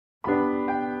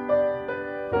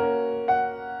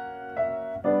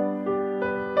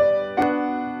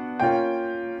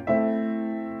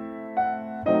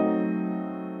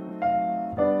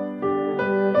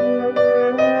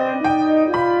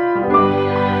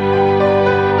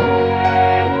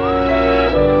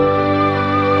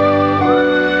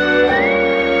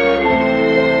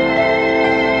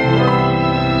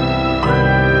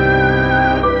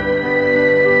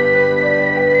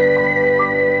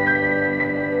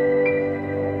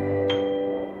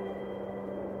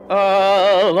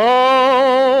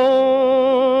alone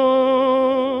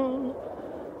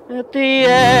at the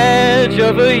edge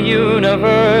of a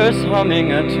universe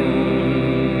humming a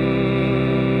tune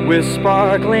with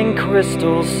sparkling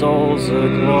crystal souls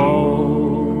aglow.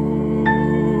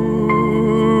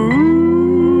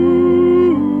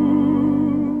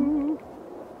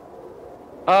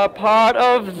 A part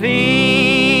of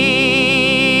thee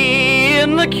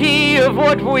in the key of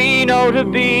what we know to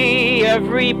be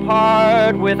every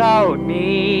part without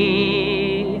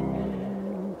me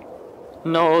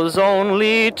knows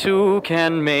only two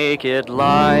can make it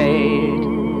light.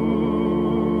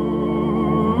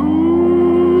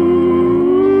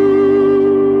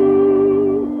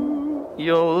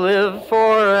 You'll live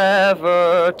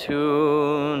forever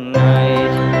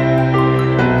tonight.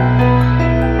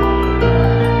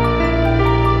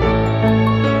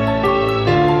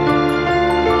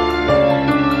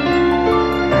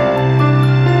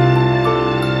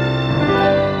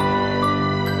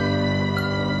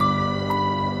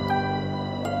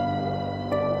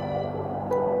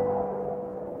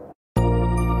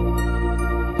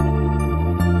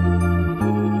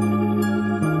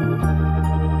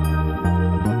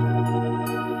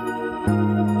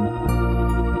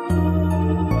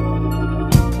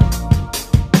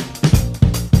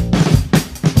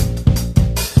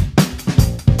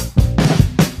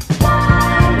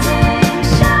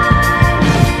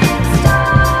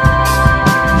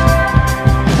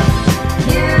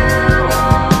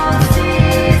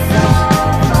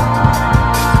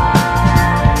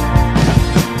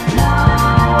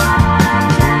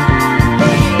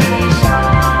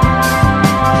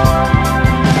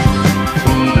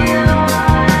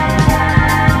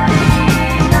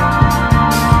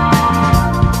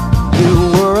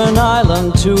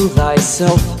 To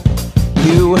thyself,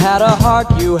 you had a heart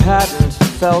you hadn't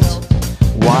felt.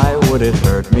 Why would it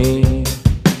hurt me?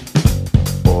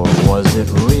 Or was it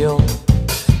real?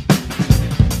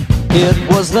 It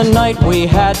was the night we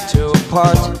had to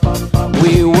part.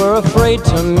 We were afraid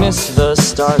to miss the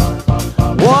start.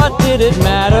 What did it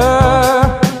matter?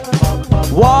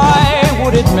 Why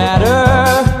would it matter?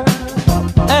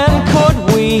 And could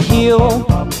we heal?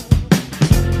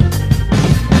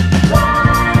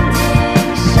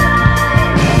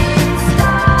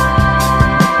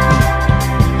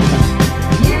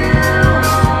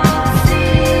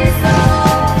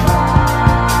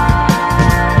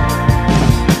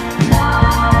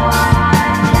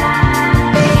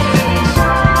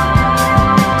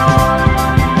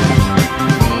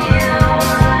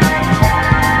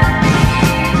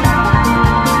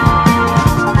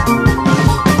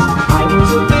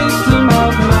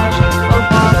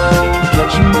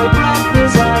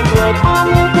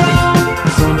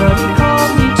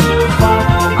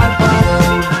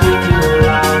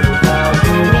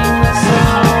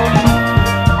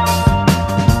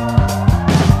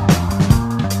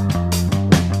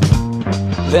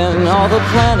 Then all the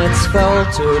planets fell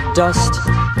to dust,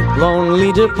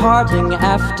 lonely departing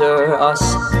after us,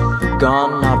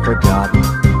 gone not forgotten,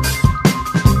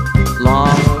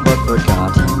 long but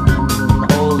forgotten.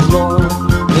 Oh Lord,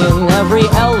 in every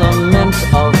element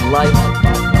of life,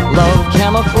 love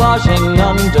camouflaging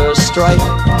under strife,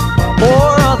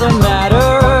 or other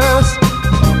matters,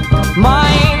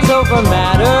 minds over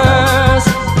matters,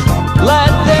 let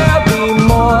there be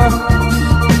more.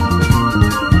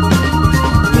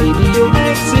 You'll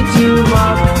exit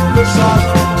tomorrow, the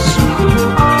sorrow, shooting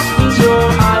off is your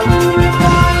idyllic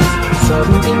rise.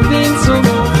 Sudden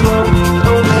invincible flowing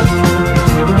over you,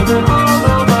 never than all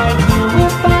of our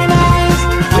purified eyes.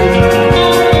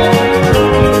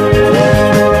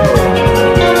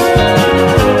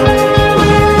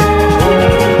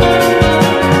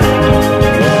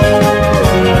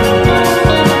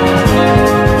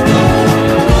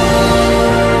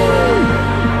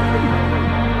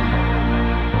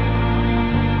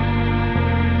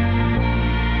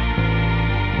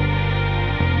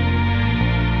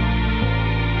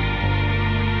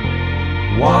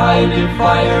 Why did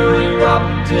fire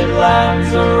erupt in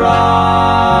lands arrive?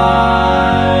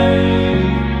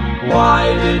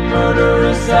 Why did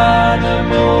murderous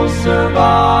animals survive?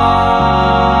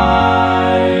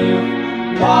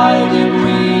 Why did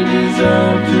we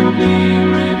deserve to be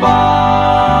revived?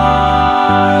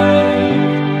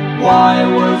 Why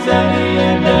was any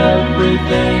and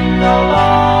everything alive?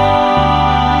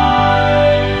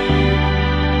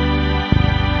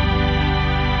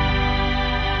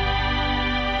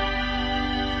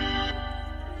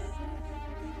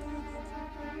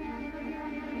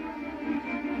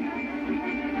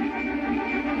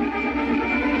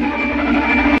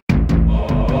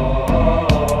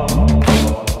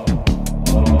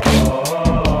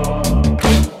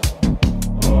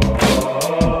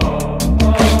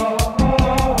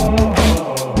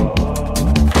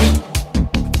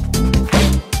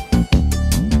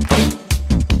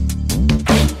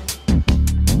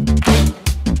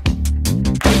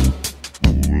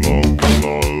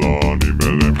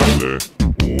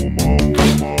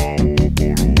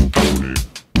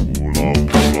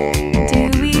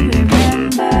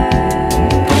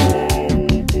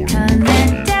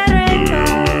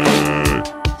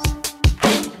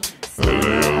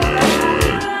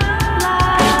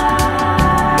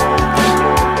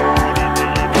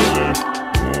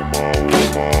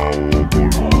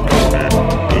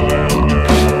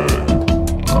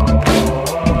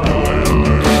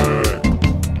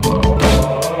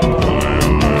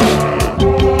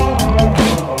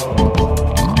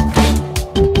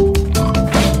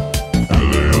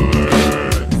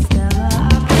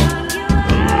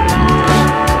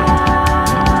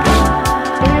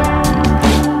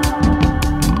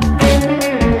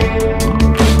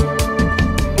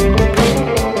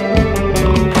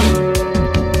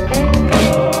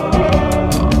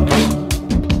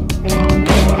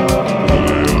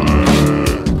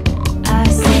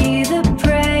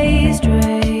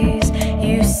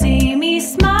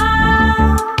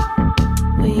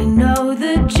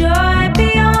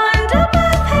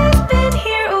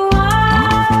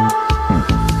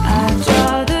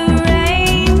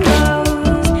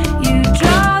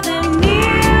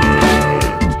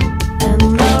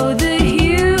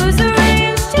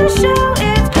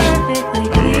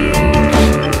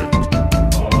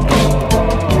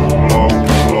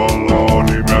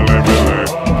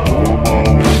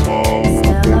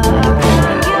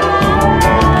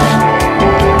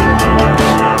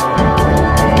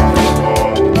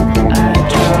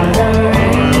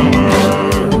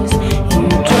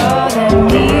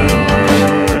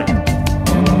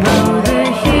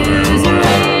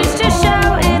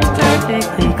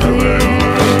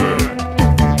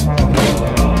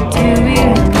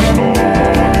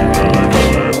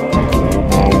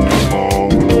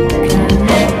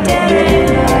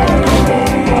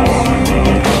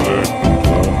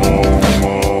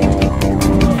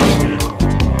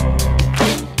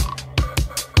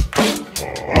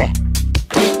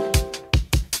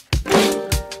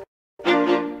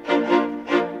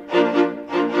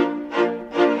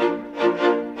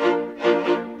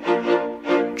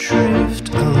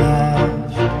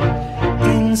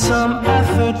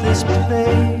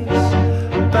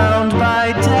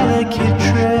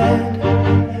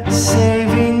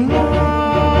 saving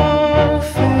no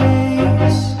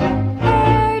face.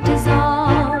 Air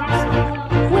dissolves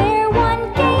where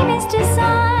one game is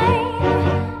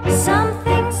designed.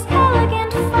 Something's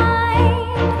elegant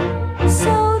fine.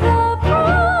 So the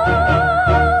program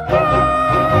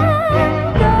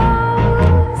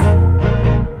goes.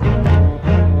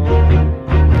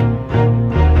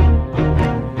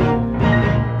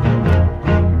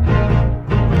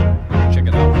 Check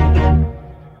it out.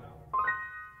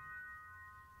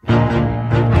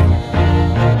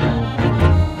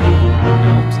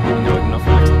 Oops, I didn't know it enough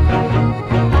for next time.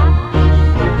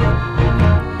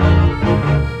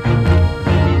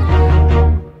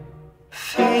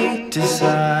 Fate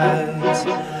decides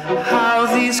how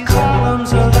these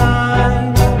columns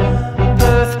align,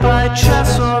 birth by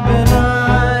chess or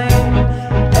benign.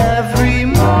 Every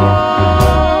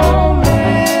moment,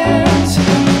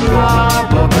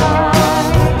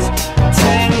 robots,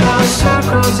 tango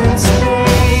circles in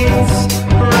space,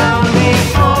 round the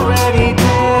already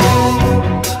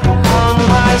dead, hung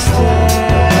by staircase.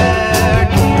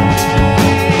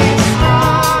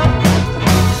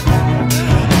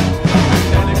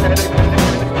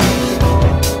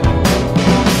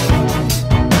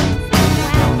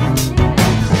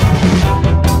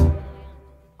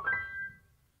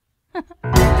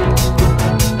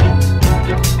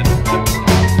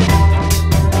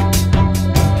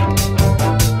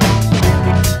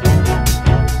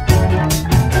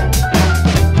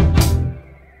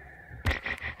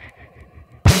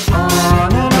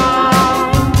 On and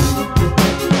on,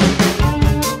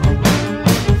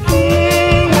 the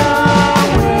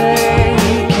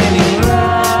awakening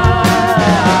rise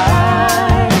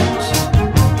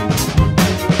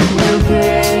will be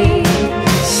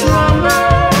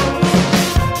slumbers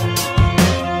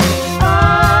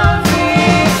of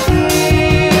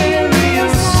ethereal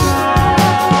sighs.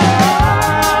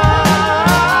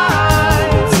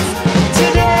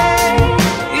 Today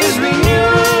is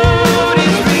renewed,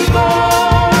 is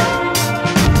reborn.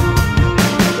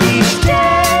 Each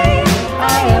day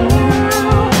I am new,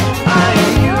 I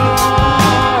am yours.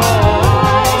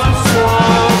 So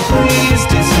please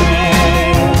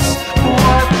dismiss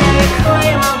what they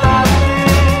claim about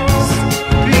this,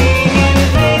 being in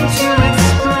vain to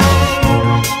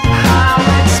explain how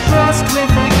expressed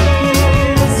with a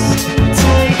kiss,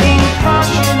 taking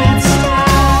passionate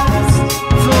steps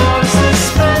for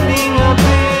suspending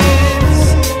abyss.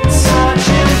 Such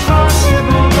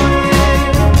impossible bliss,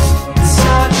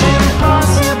 such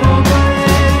impossible bliss,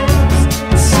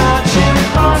 such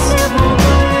impossible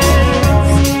bliss,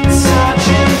 such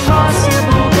impossible bliss, such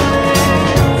impossible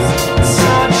bliss,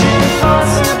 such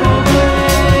impossible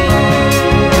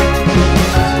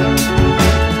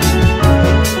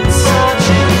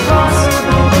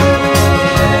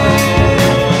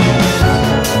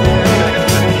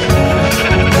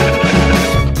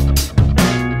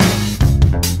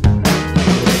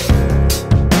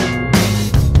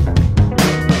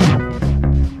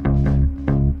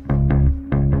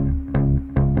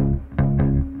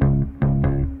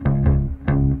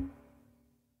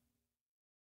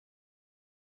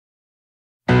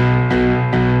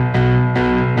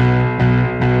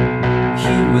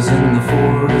He was in the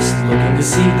forest looking to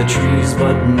see the trees,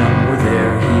 but none were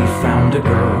there. He found a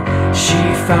girl, she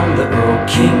found the Earl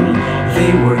King.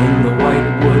 They were in the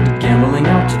white wood, gambling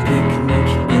out to picnic.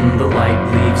 In the light,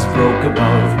 leaves broke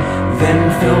above, then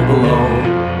fell below.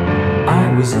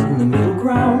 I was in the middle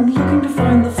ground, looking to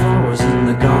find the flowers in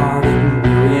the garden,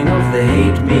 wearying of the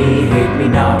hate me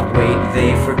not. Wait,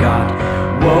 they forgot.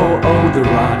 Whoa, oh, the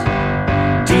rot.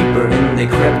 Deeper in they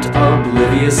crept,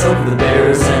 oblivious of the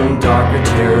bears and darker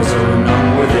terrors, oh,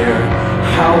 none were there.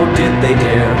 How did they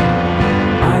dare?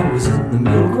 I was in the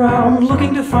middle ground,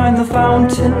 looking to find the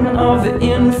fountain of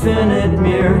infinite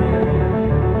mirror.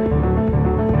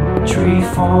 Tree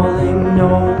falling,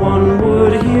 no one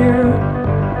would hear.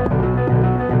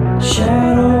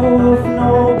 Shadow of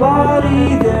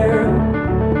nobody there.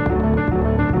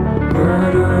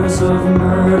 Murders of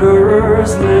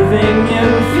murderers living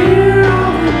in fear.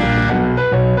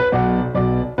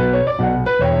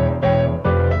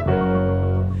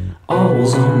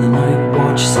 Owls on the night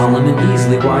watch, solemn and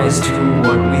easily wise to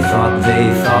what we thought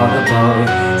they thought above.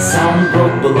 Sound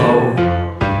broke below.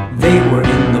 They were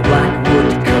in the black wood,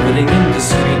 coveting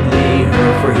indiscreetly,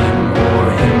 her for him or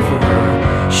him for her,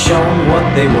 shown what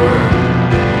they were.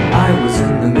 I was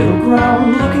in the middle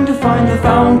ground, looking to find the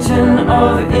fountain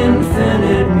of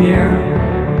infinite mirror.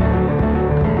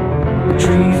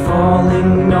 Tree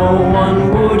falling, no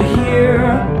one would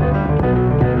hear.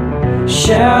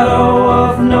 Shadow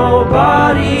of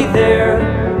nobody there.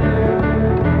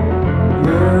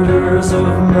 Murder numbers of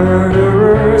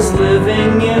murderers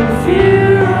living in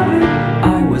fear.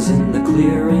 I was in the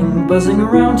clearing, buzzing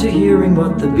around to hearing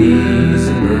what the bees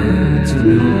and birds who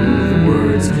knew the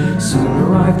words. Soon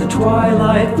arrived the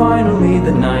twilight, finally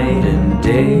the night and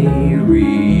day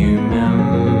remembered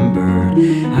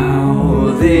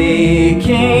how they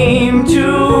came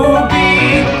to be.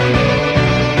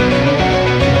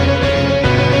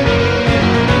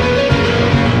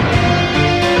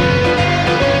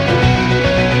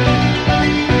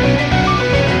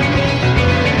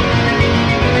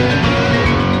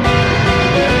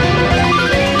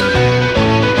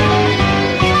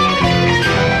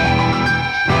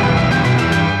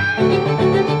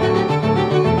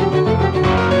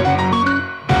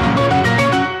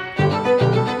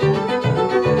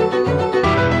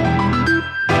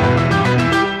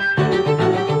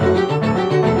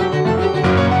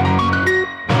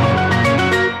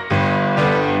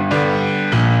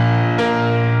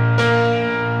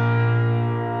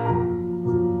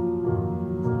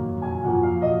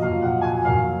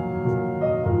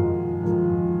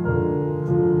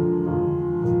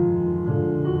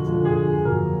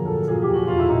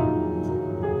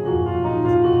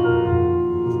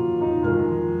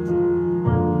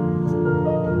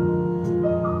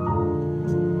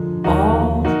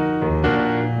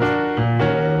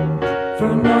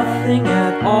 For nothing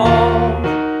at all.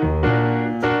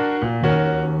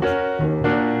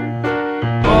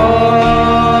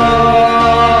 All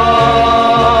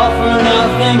for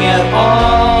nothing at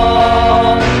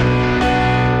all.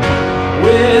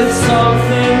 With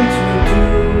something to do.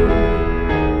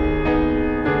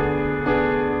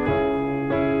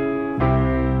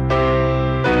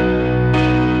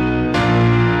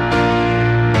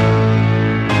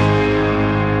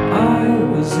 I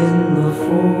was in the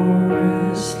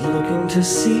forest looking to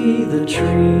see the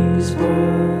trees, but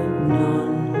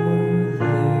none were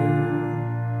there.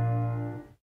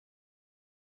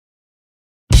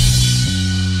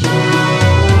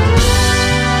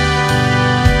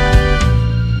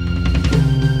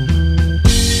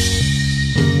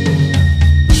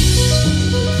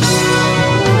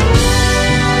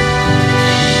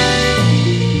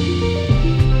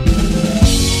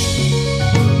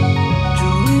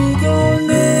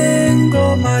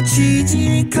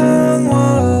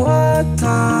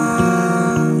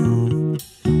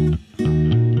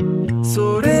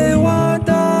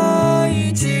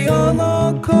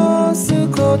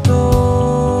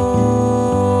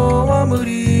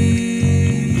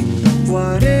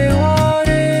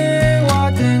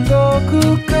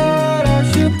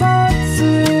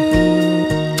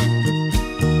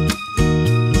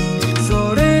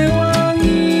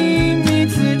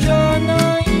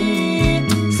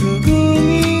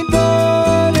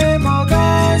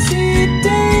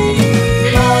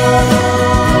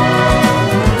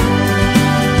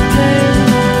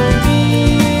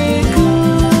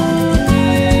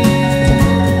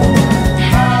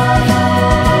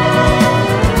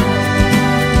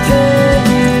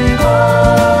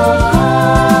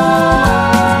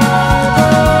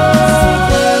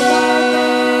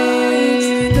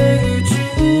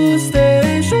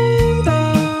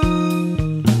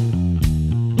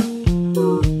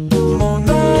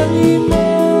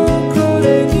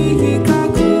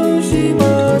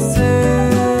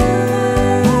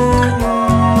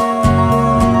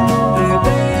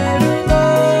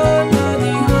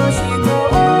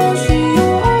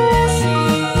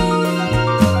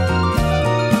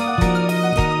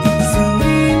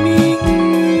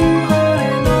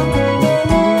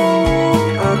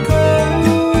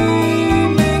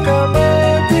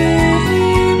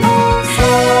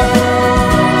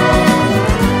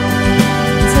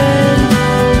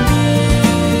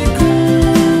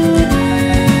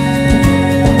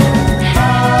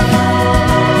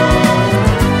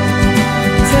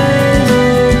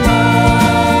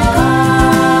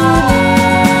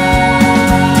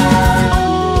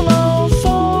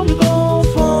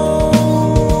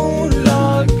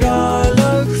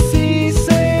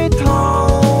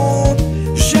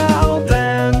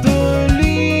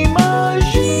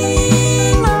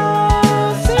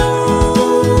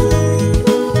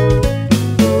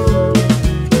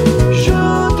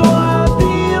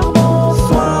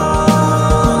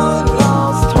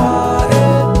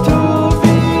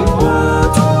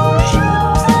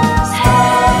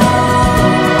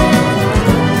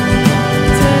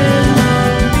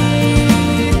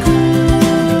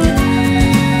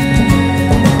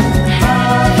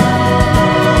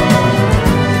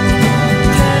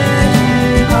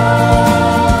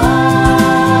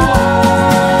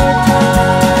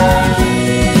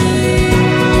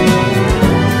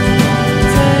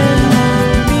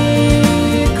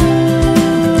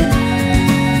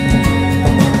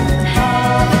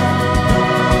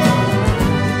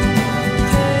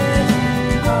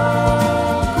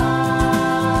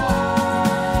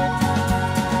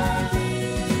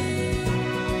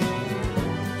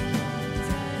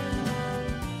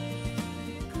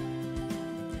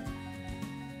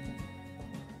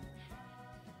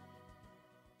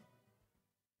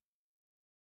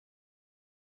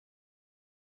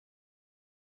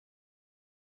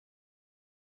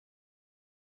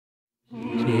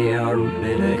 Everything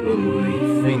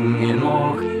in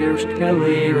all here's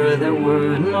clear there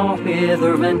were no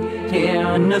other than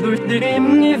another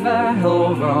dream if I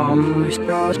held on we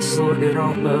start so get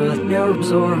off but they're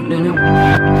absorbed in it.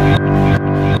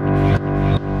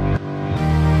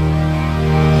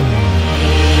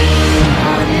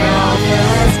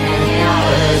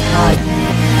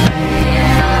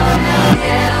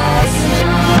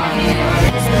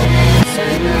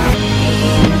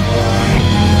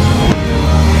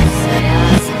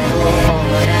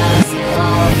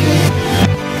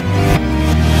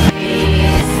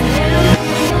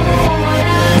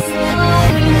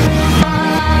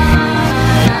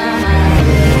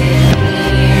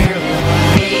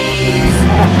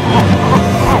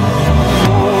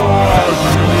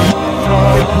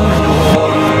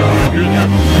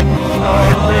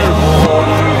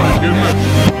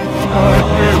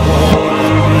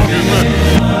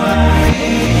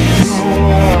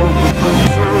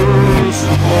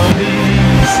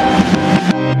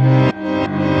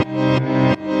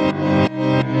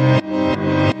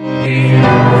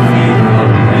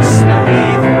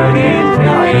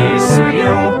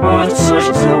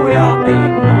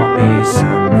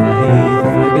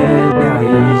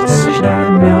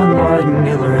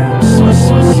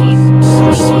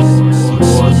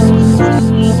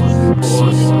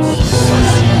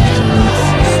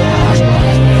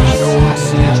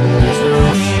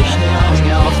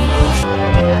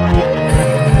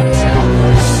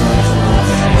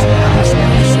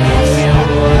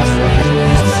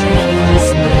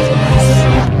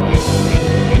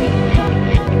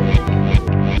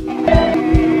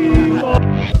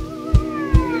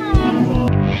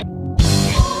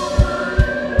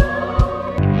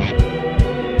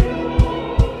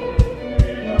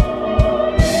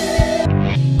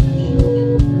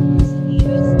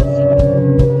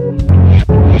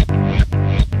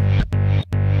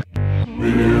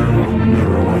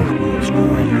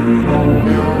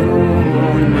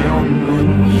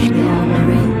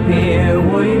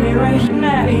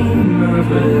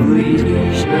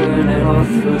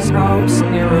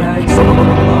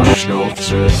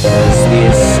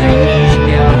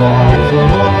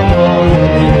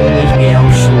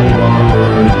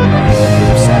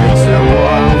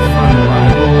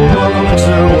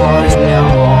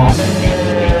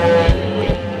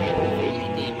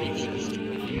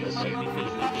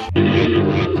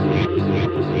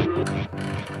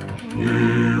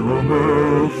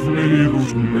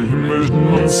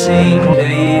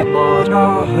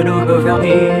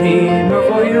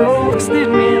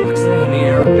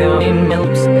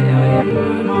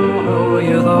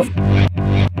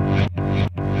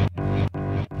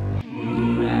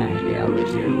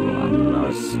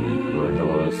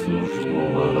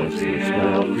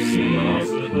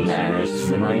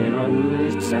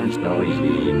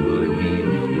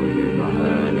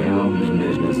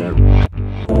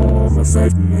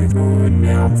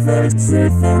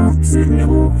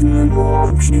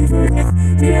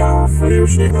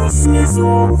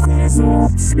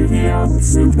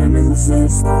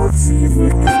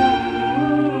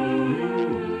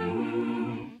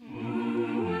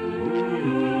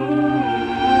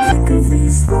 Think of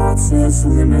these thoughts as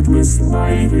limitless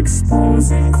light,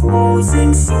 exposing,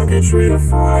 closing, circuitry of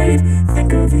fight.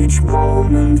 Think of each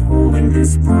moment holding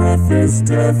this breath as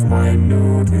death,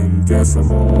 minute and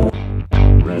decimal.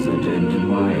 Resident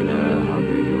minor, how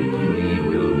do you plead?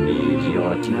 Will need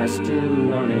your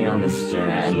testimony on the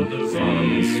stand.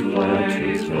 Promise what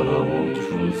truth for the whole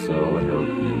truth, so help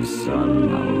you, son.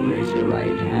 Now raise your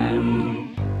right hand.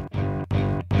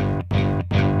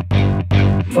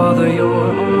 Father, your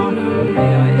honor,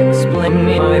 may I explain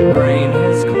me? My brain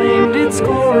has claimed its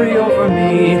glory over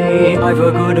me. I've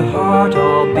a good heart,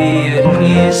 albeit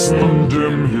peace.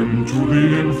 Condemn him to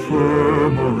the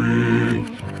infirmary.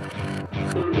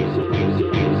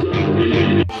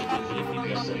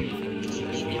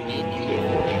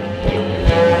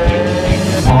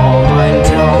 All my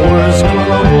towers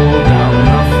crumble down,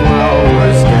 the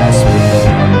flowers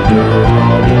gasping under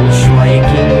rubble,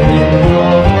 striking in the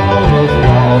hall of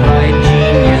law. Thy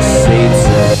genius sates a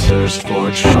thirst for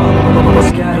trouble,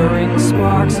 scattering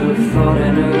sparks of thought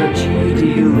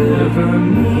energy. Deliver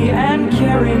me and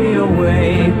carry me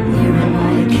away. Here in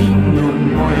my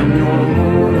kingdom, I am your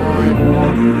lord.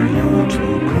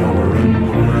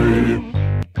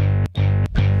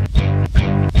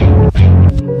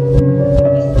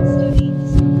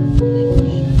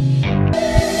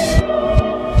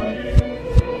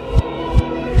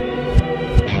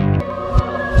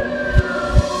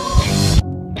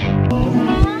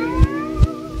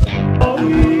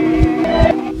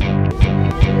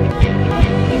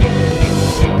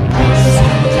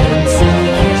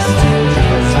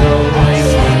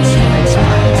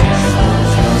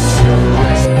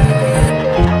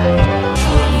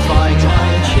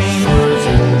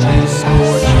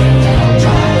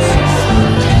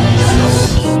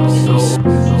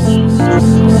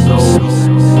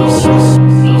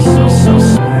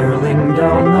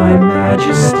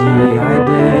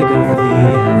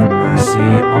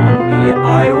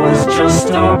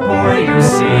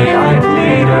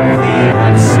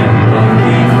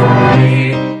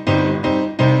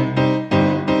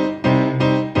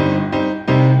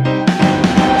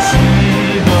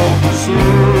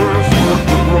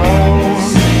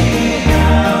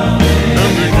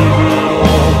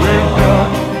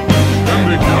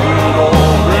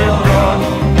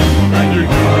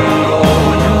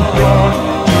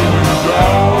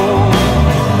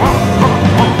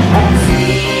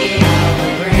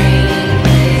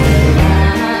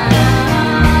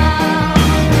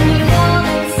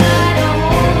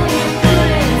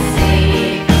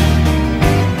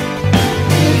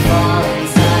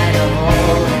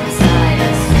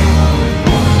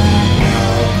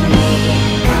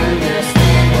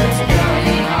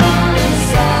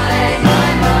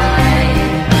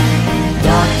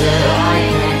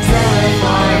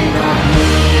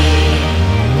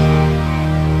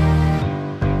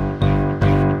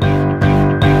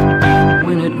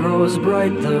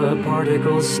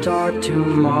 people start to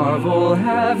marvel,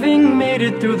 having made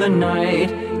it through the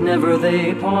night. Never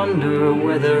they ponder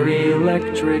whether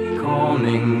electric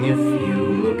calming if you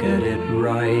look at it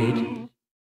right.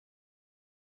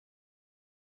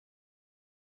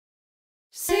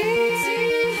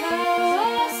 See how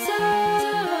I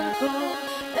circle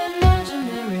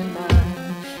imaginary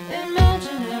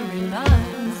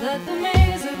lines that the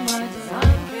maze of my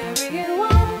design carry you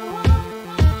on.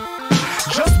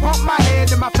 Just bump my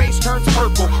head and my face turns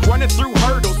purple. Running through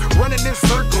hurdles, running in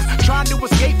circles, trying to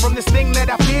escape from this thing that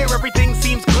I fear. Everything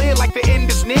seems clear, like the end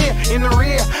is near. In the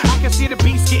rear, I can see the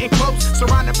beast getting close,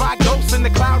 surrounded by ghosts in the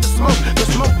cloud of smoke. The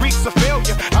smoke reeks of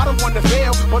failure. I don't want to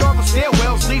fail, but all the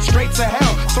stairwells lead straight to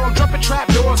hell. So I'm jumping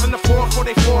trapdoors in the floor before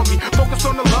they floor me. Focus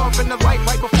on the love and the light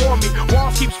right before me.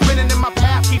 Walls keep spinning and my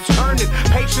path keeps turning.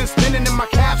 Patience spinning and my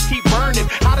calves keep burning.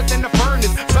 Hotter than the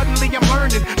furnace. Suddenly I'm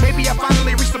learning. Maybe I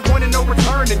finally reached the point of no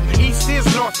returning. East is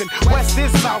north and west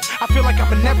is south. I feel like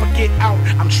I'ma never get out.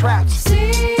 I'm trapped.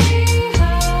 See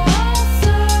how I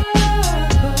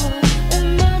circle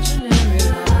imaginary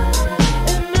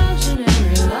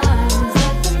lines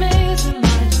that the maze of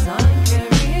my design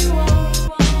carry you on.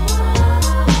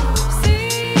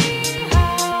 See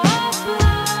how I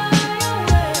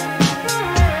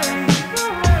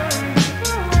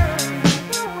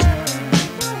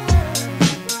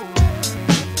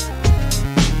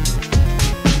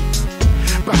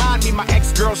Behind me, my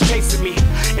ex-girl's chasing me.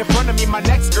 In front of me, my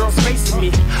next girl's facing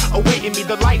me. Awaiting me,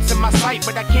 the lights in my sight,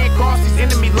 but I can't cross these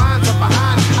enemy lines up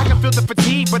behind. I can feel the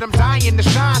fatigue, but I'm dying to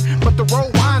shine. But the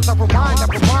road winds, I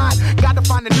rewind. Gotta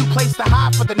find a new place to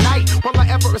hide for the night. Will I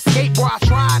ever escape? Boy, I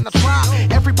try and I try.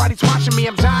 Everybody's watching me,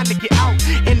 I'm dying to get out.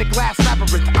 In the glass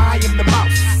labyrinth, I am the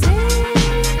mouse.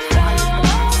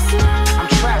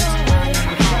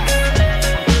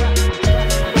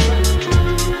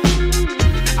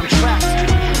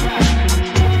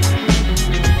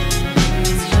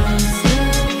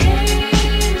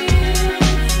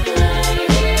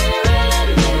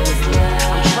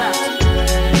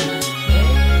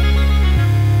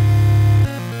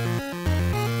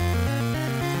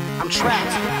 I'm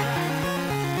trapped.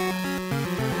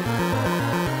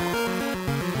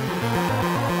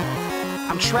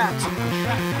 I'm trapped.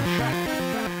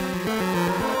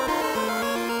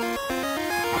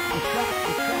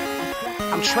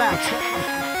 I'm trapped. I'm trapped.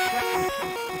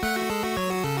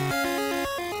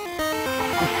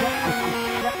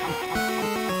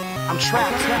 I'm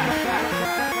trapped. I'm trapped.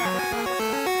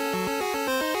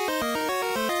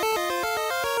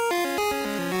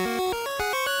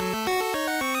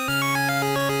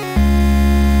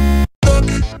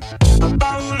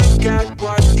 Look at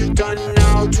what you've done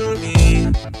now to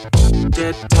me.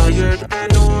 Get tired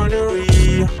and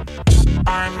ornery.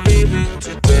 I'm leaving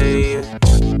today.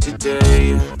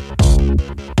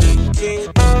 Thinking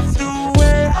of the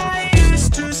way I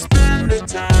used to spend the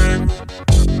time.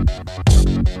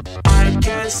 I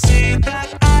can see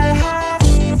that I have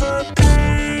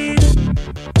overpaid.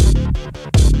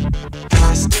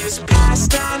 Past is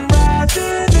past, and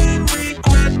rather than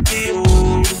regret the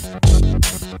old,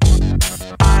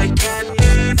 I can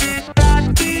live it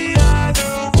back the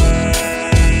other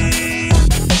way.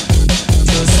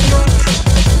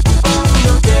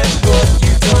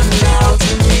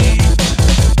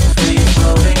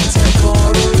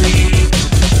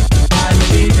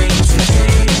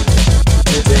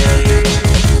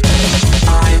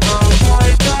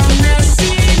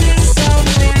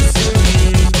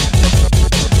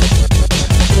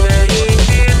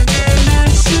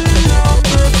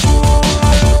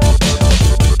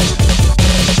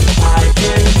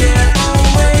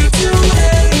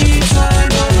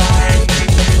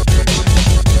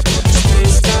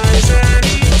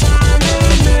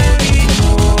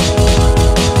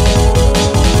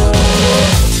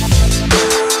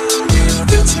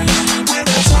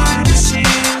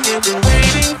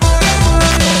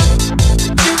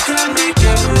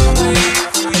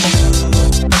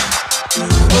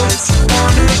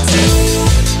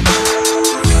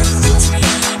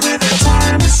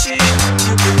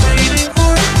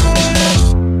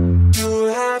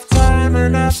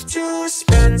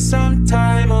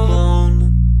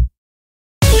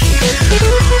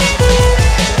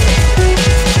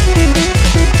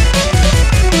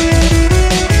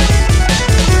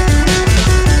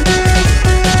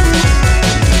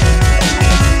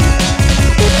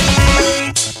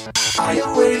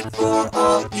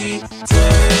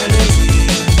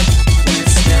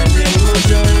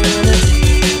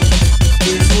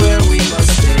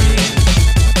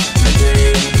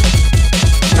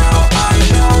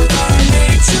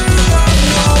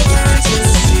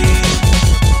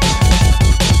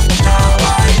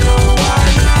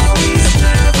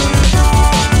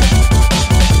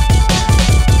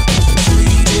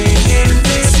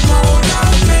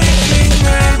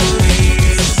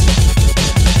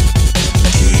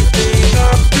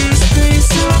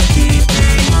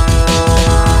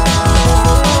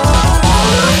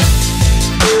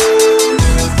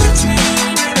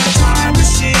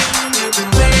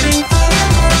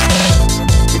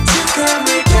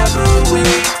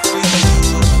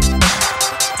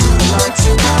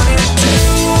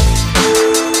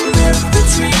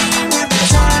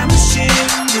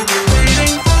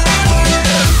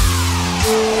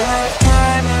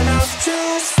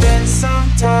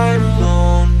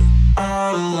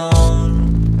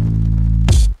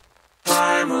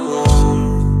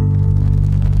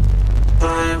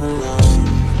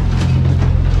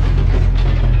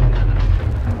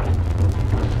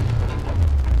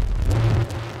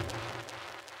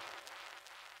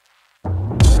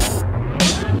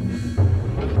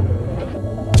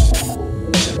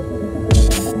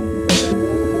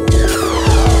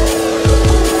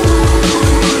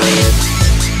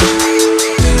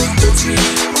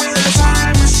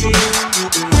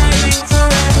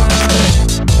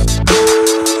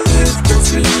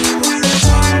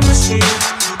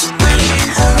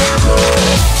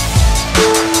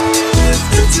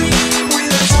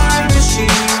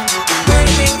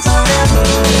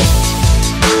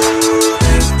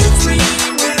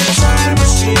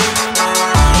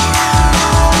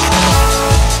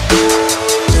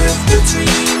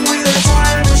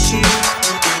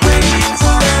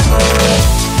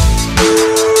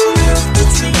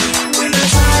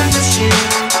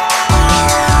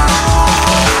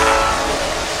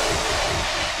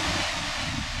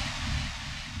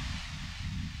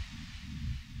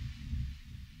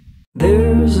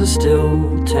 a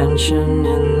still tension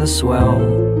in the swell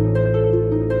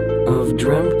of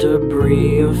dreamt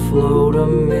debris afloat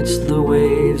amidst the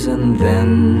waves and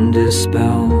then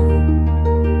dispel.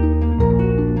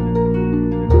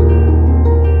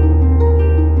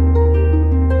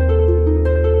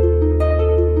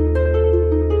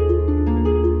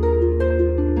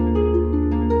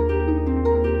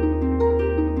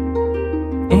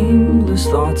 Aimless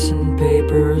thoughts and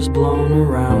papers blown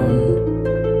around,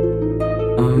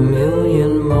 a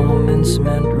million moments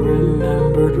meant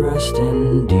remembered rest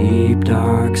in deep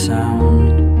dark sound.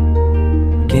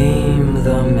 Game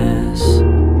the mess.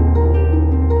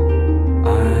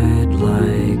 I'd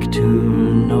like to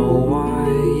know why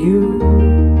you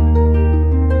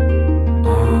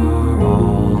are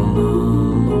all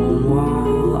alone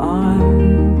while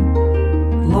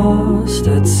I'm lost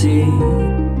at sea.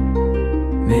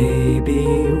 Maybe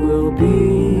we'll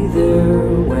be there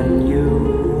when you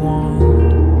want.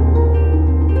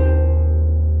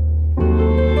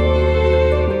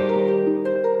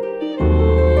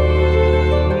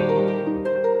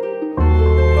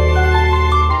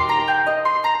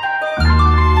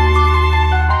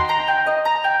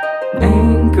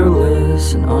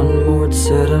 Anchorless and unmoored,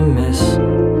 set amiss.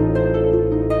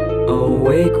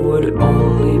 Awake would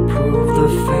only prove the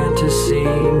fantasy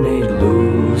made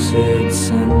lucid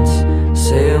sense.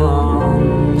 Sail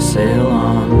on, sail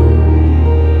on.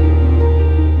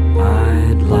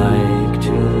 I'd like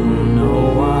to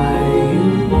know why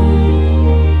you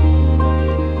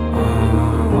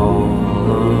are all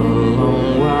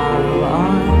alone while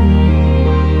I'm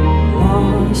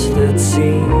lost at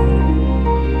sea.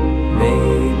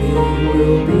 Maybe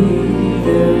we'll be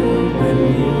there when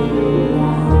you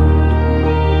want.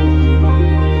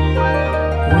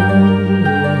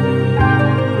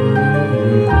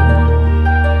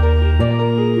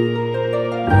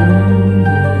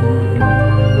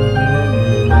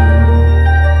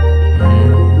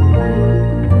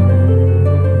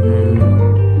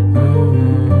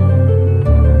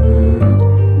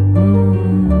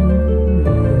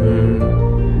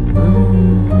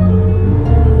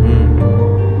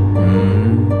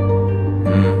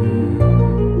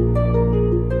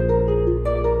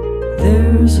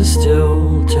 There's a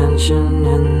still tension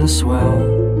in the swell,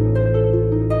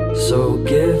 so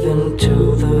given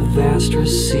to the vast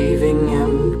receiving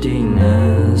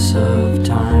emptiness of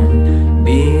time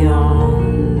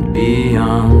beyond,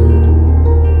 beyond.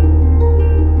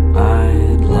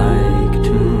 I'd like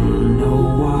to know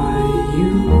why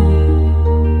you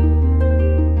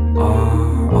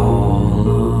are all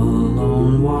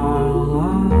alone while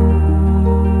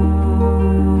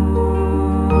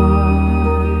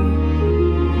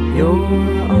you're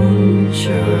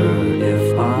unsure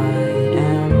if I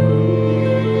am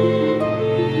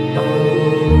a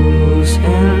loose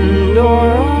end or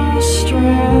a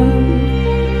strand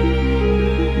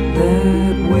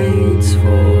that waits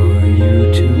for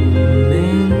you to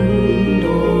mend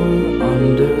or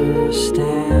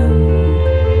understand.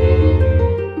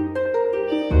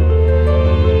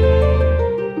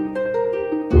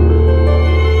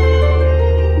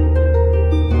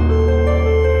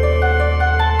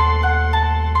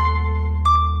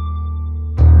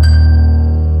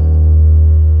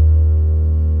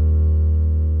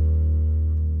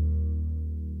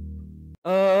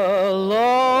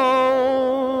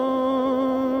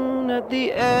 Alone at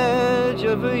the edge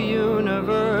of a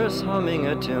universe, humming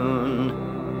a tune,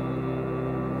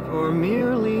 for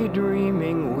merely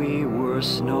dreaming we were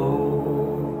snow.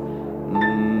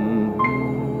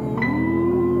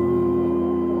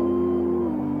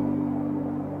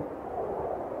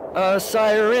 A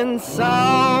siren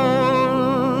sounds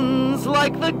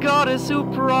like the goddess who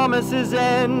promises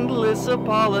endless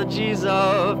apologies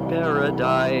of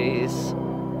paradise,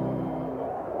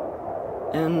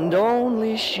 and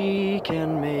only she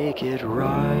can make it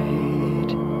right.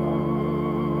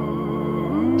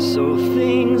 So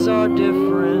things are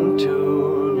different tonight.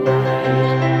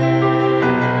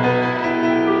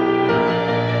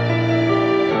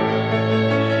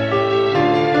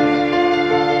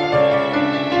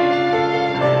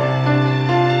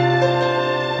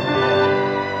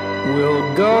 We'll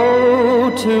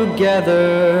go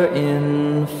together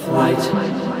in flight.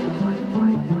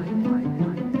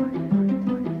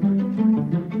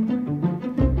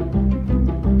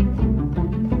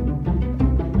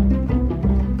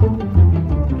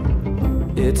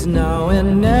 It's now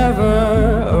and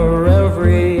never, or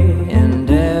every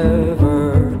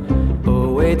endeavor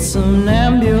awaits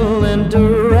somnambulant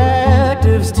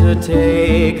directives to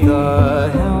take the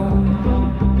helm.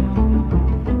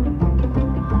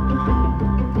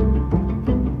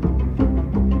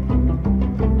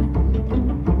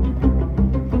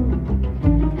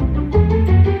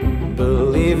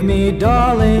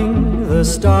 darling, the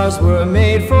stars were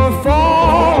made for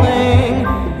falling,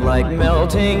 like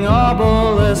melting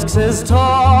obelisks as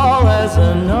tall as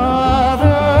another.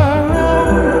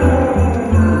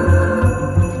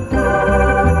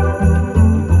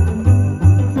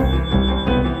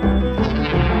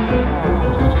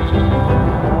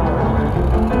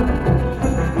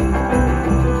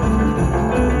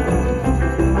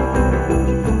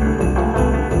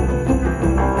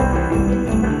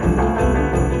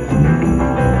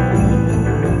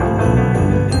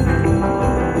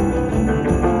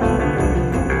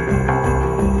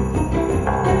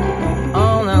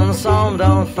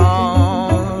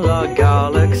 D'enfant, la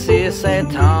galaxie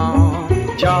s'étend,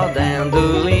 jardin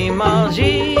de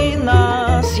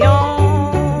l'imagination.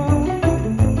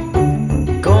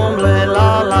 Comblez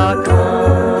la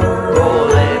lacune,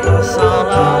 voler passant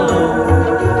la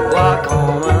lune, voir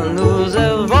comme nous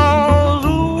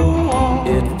évoluons.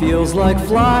 It feels like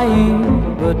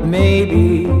flying, but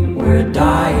maybe we're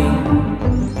dying.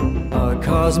 A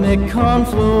cosmic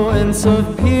confluence of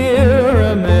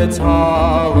pyramids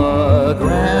hologram.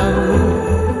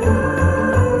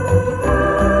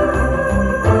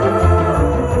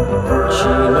 She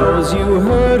knows you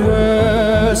heard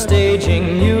her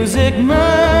staging music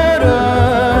murder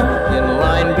in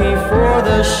line before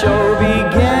the show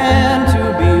began to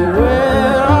be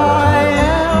where I am.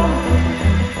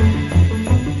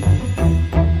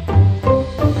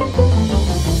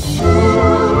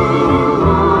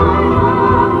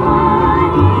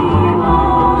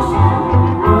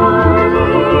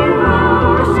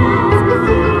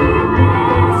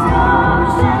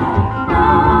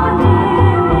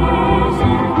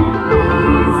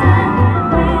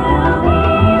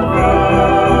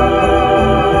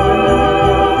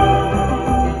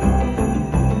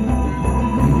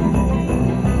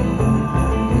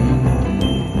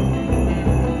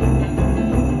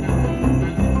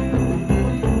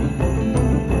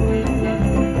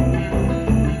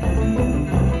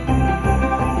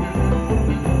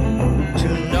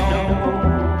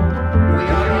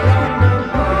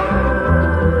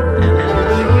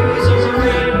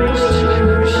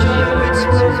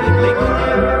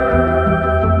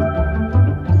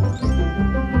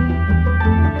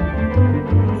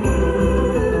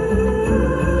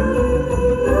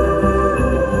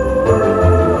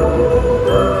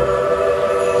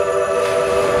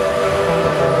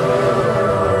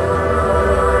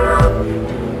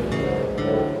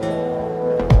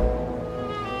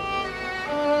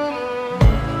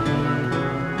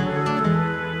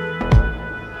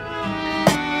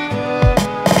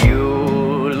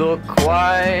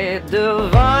 Quite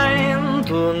divine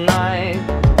tonight,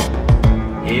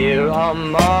 here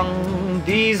among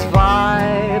these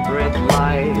vibrant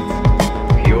lights.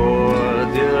 Pure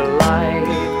delight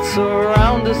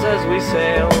surround us as we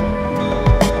sail.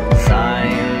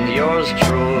 Signed yours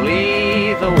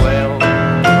truly, the whale.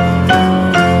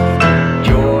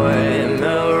 Joy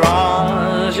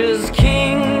mirages,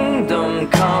 kingdom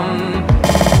come.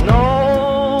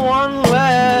 No one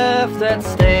left at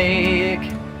stake.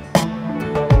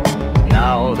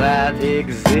 Now that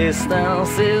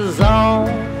existence is on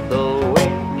the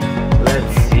way,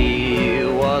 let's see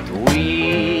what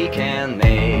we can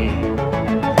make.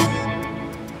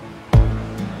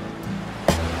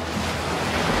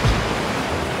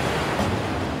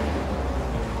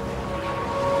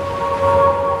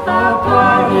 Our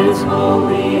part is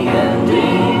wholly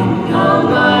ending,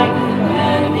 unlike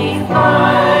any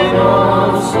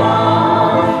final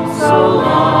song. So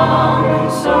long,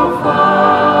 so far.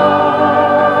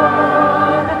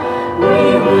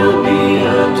 Will be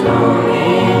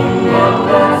atoning at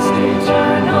last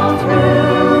eternal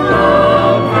through the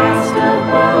past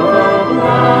above a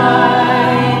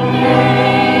blinding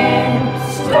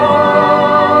star.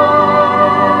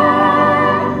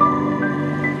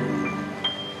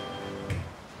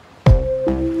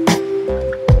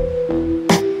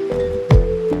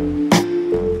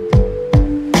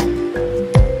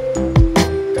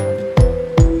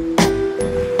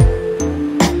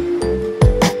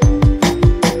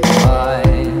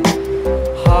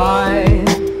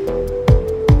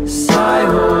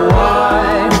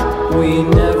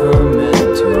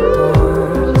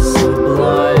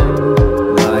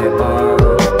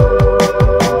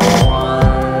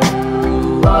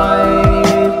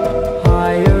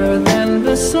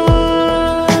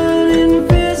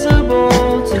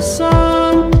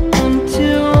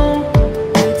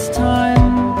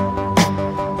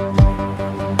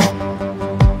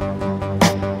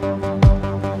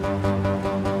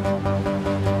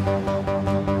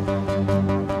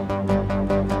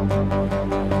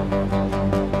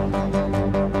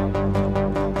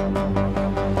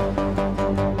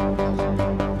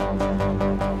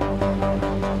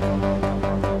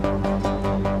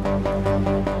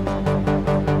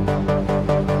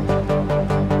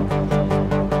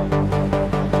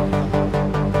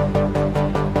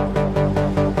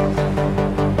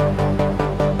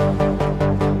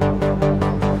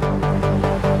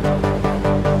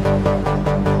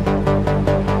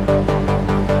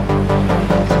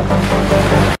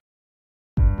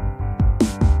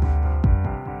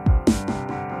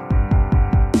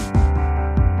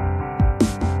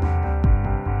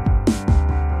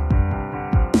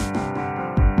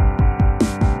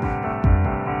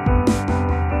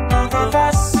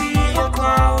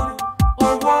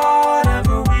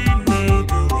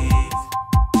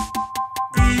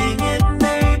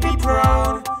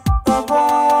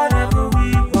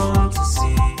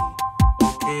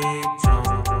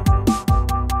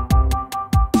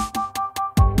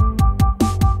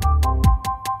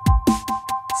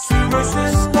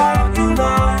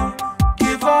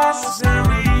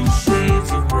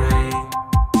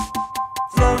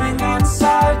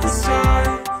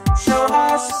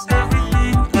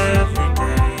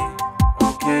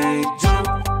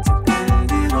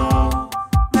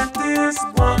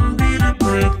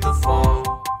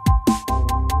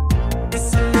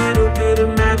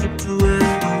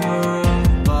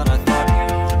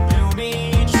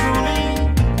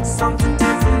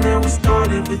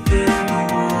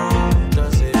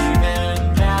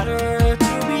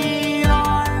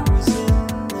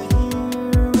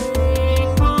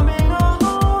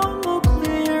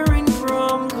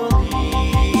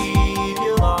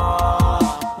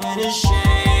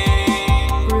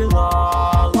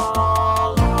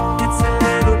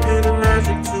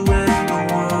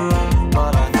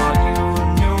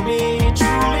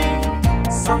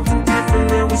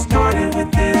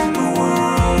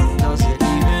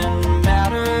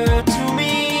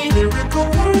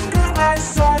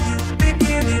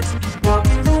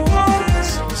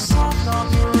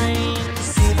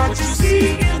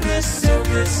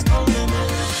 this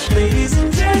moment. Ladies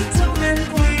and gentlemen,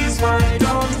 please, why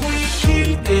don't we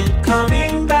keep it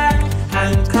coming back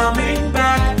and coming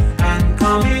back and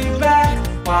coming back?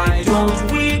 Why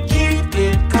don't we keep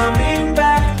it coming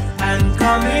back and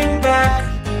coming back?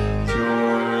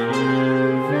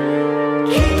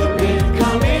 Keep it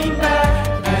coming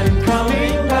back and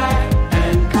coming back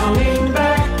and coming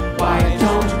back. Why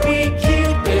don't we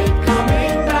keep it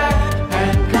coming back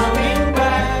and coming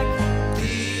back?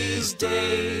 These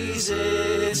days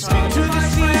it's hard to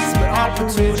seize, but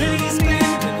opportunities big,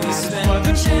 and we spend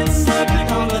the chance stepping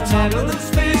on the top of the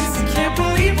face. We can't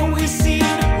believe what we see,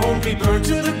 won't be burned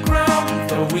to the ground,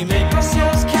 though we make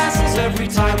ourselves castles every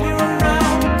time we